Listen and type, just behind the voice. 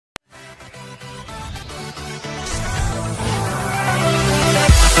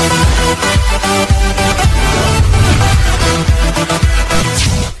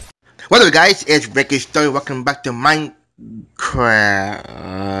Hello guys, it's Ricky Story. Welcome back to Minecraft.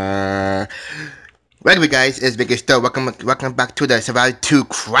 Welcome guys, it's Ricky Story. Welcome back to the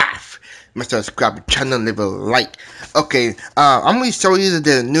SurvivalCraft. Mr. Subscribe channel, leave a like. Okay, I'm gonna show you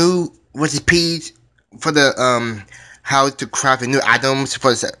the new recipes for the how to craft new items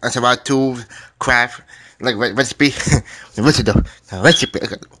for SurvivalCraft. Like recipe, recipe.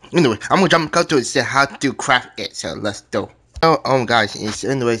 Okay. Anyway, I'm gonna jump to it, say how to craft it. So let's go. Guys, it's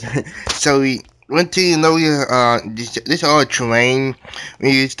anyways. So we went to this all terrain.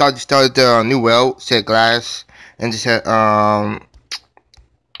 We start the new well, set glass, and just it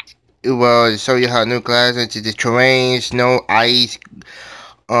will show you how new glass into the terrain, snow, ice,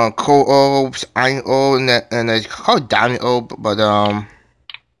 coal orbs, iron ore, and it's called diamond ore, but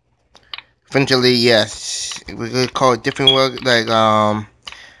eventually yes, we could call it different work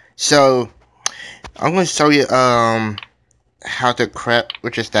so I'm gonna show you how to craft,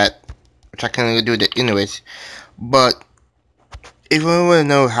 which I can't do that anyways. But if you want to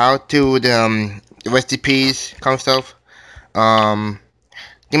know how to the recipes kind of stuff,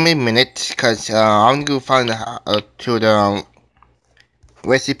 give me a minute, cause I'm gonna find to the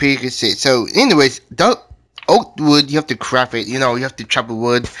recipe. So anyways, the oak wood, you have to craft it. You know, you have to chop the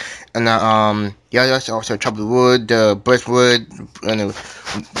wood, and you also chop the wood, the brushwood, and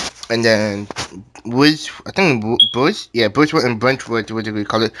then woods. I think bush, yeah, bushwood and branchwood, what do we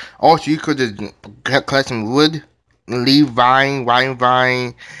call it? Also, you could collect some wood, leaf vine,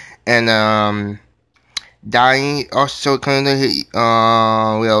 and dying. Also, kind of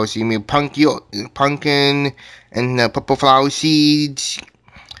what else? You mean pumpkin, and purple flower seeds,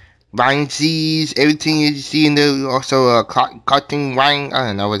 vine seeds, everything you see in there. Also, cotton vine. I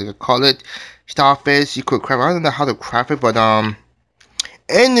don't know what they call it. Starfish. You could craft. I don't know how to craft it, but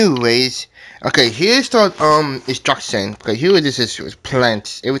anyways, okay, here's the instruction. Okay, here this is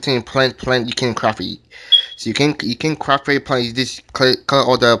plants. Everything plant you can craft it. So you can craft a plant. You just color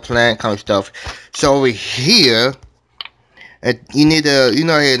all the plant kind of stuff. So over here, you need a you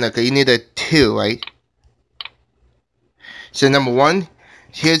need a tool, right? So number one,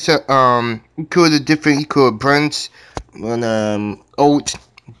 here's a equal branch oat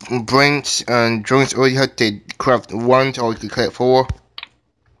branch and joints, or you have to craft one, or you can craft four.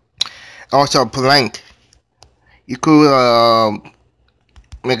 Also, a plank. You could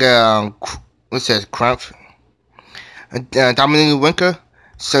make a what's that craft? A dominating winker.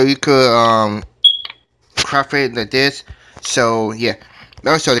 So you could craft it like this. So yeah.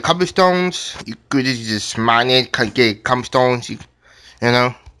 Also the cobblestones. You could just mine it, get cobblestones. You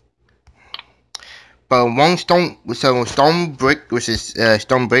know. But one stone with a stone brick, which is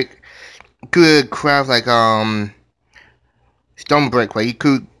stone brick, you could craft like stone brick, right? You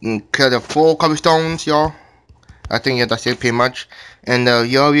could cut the 4 cobblestones, y'all. I think yeah, that's it pretty much. And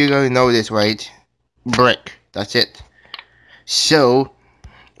y'all, you gonna know this, right? Brick. That's it. So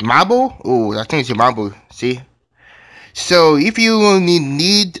marble. Oh, I think it's a marble. See. So if you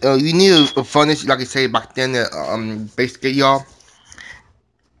need you need a furnace, like I said back then, basically, y'all.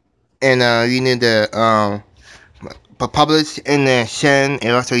 And you need the publish and sand,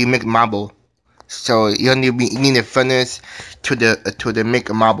 and also you make marble. So you need a furnace to the make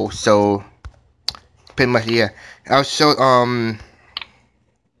a marble. So pretty much, yeah. Also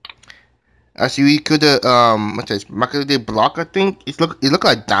you could what's this, market block, I think it look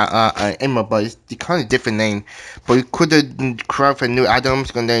like emerald, but it's kind of different name. But you could craft a new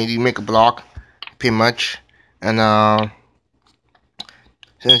items, and then you make a block pretty much. And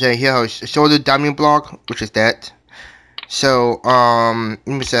so here I show the diamond block, which is that. So let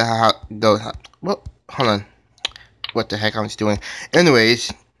me say how it goes. Well, hold on, what the heck I was doing.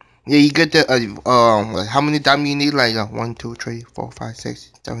 Anyways, yeah, you get the how many diamonds you need? Like 1, 2, 3, 4, 5,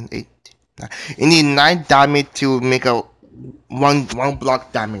 6, 7, 8, 9. You need 9 diamonds to make a one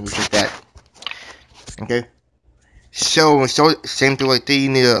block diamond, which is that. Okay. So same thing like that. You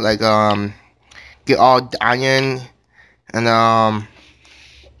need to get all the iron, and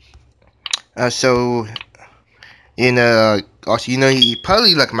so also you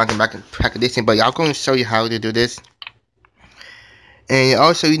probably like back and practicing, but I'm going to show you how to do this. And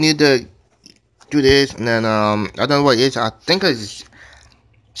also you need to do this, and then I don't know what it is. I think it's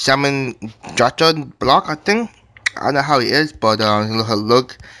salmon jota block. I don't know how it is, but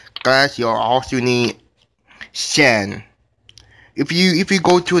look, guys, you also need sand. If you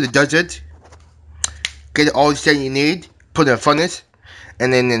go to the desert, get all the sand you need, put in a furnace,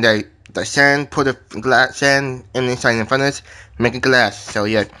 and then in the sand, put the glass sand inside the furnace, make a glass. So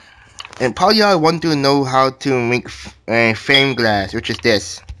yeah, and probably y'all want to know how to make frame glass, which is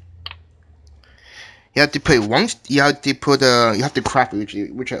this. You have to put you have to craft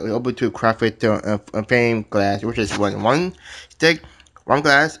it, which are able to craft it to a frame glass, which is one stick, one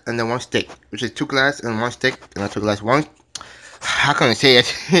glass, and then one stick, which is 2 glass and 1 stick, and that's 2 glass. How can I say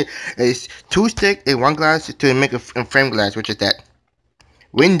it? It's 2 stick and 1 glass to make a frame glass, which is that.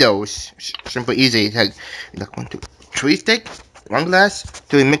 Windows, simple, easy. It's like 1, 2, 3 stick, 1 glass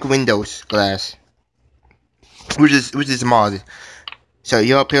to make windows glass, which is mod. So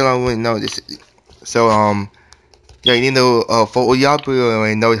y'all probably wouldn't know this. So yeah, you need to for y'all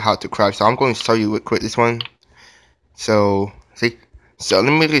probably know how to craft. So I'm going to show you real quick this one. So see, so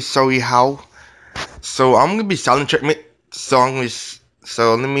let me just show you how. So I'm gonna be selling treatment. So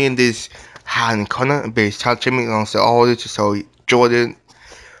let me in this hand corner be selling treatment on so all this so Jordan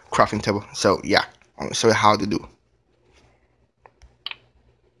crafting table. So yeah, I'm gonna show you how to do.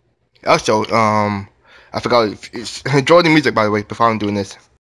 Also, I forgot enjoy the music by the way before I'm doing this.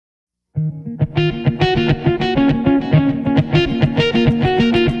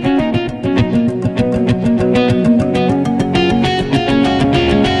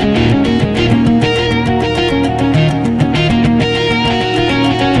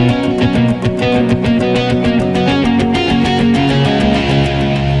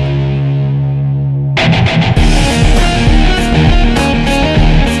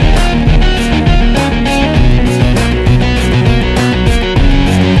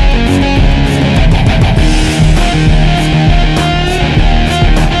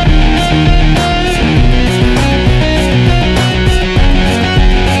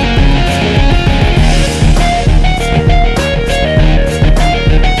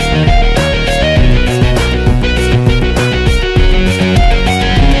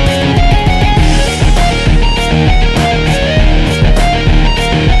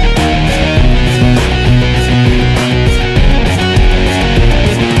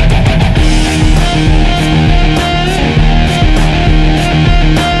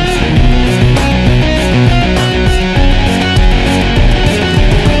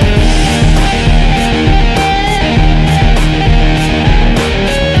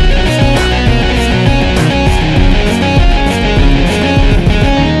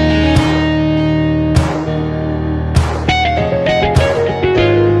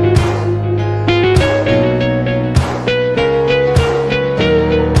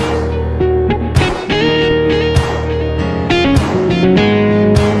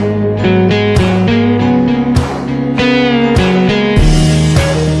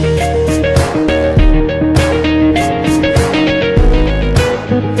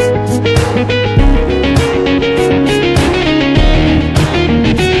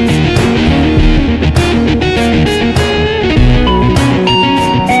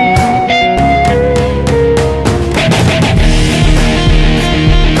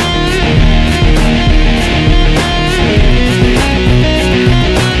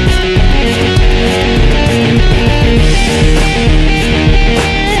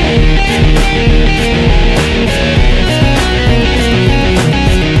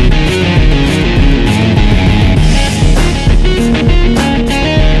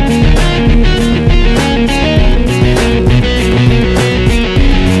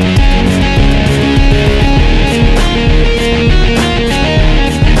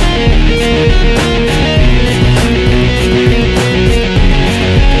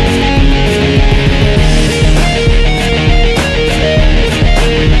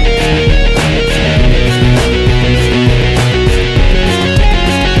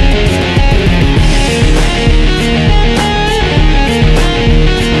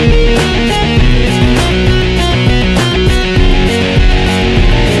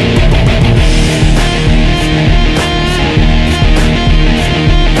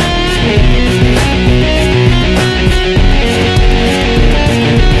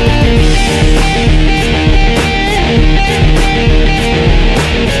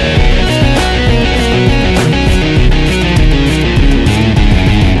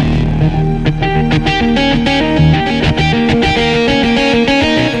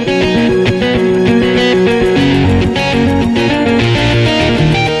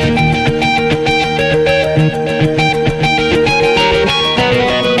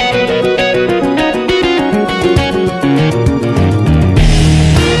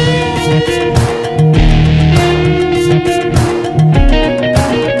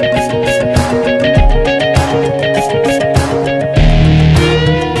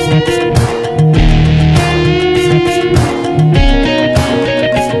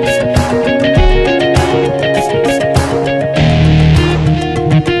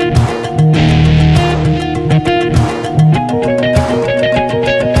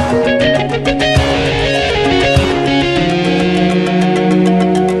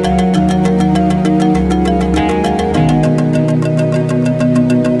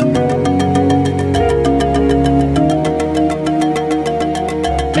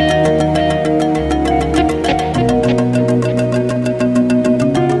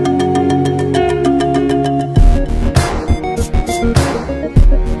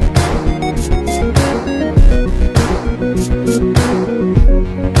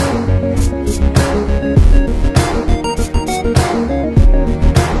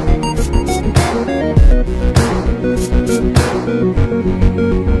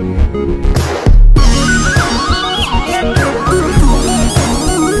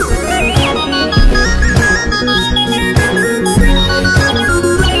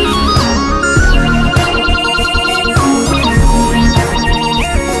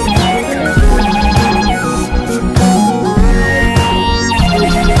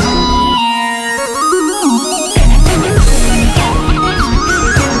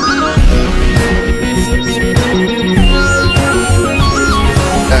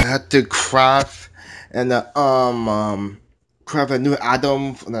 have to craft and craft a new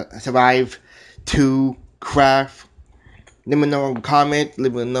item for the survive to craft. Let me know in the comment.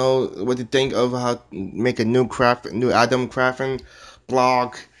 Let me know what you think of how to make a new new item crafting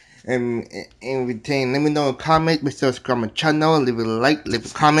blog and everything. Let me know in the comment. Please subscribe my channel. Leave a like. Leave a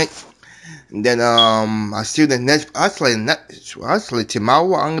comment. And then I'll see you the next. Actually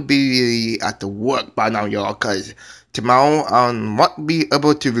tomorrow I'm gonna be at the work by now, y'all. Cause tomorrow I won't be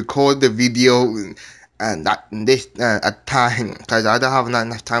able to record the video and that this at time. Cause I don't have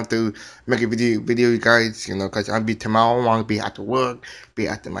enough time to make a video, you guys. You know, cause I'll be tomorrow. I'll be at the work, be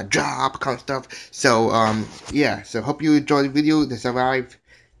at my job, kind of stuff. So yeah. So hope you enjoy the video. The survive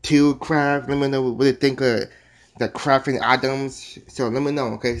to craft. Let me know what you think of the crafting items. So let me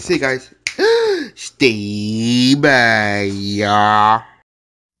know. Okay. See you guys. Stay by, y'all.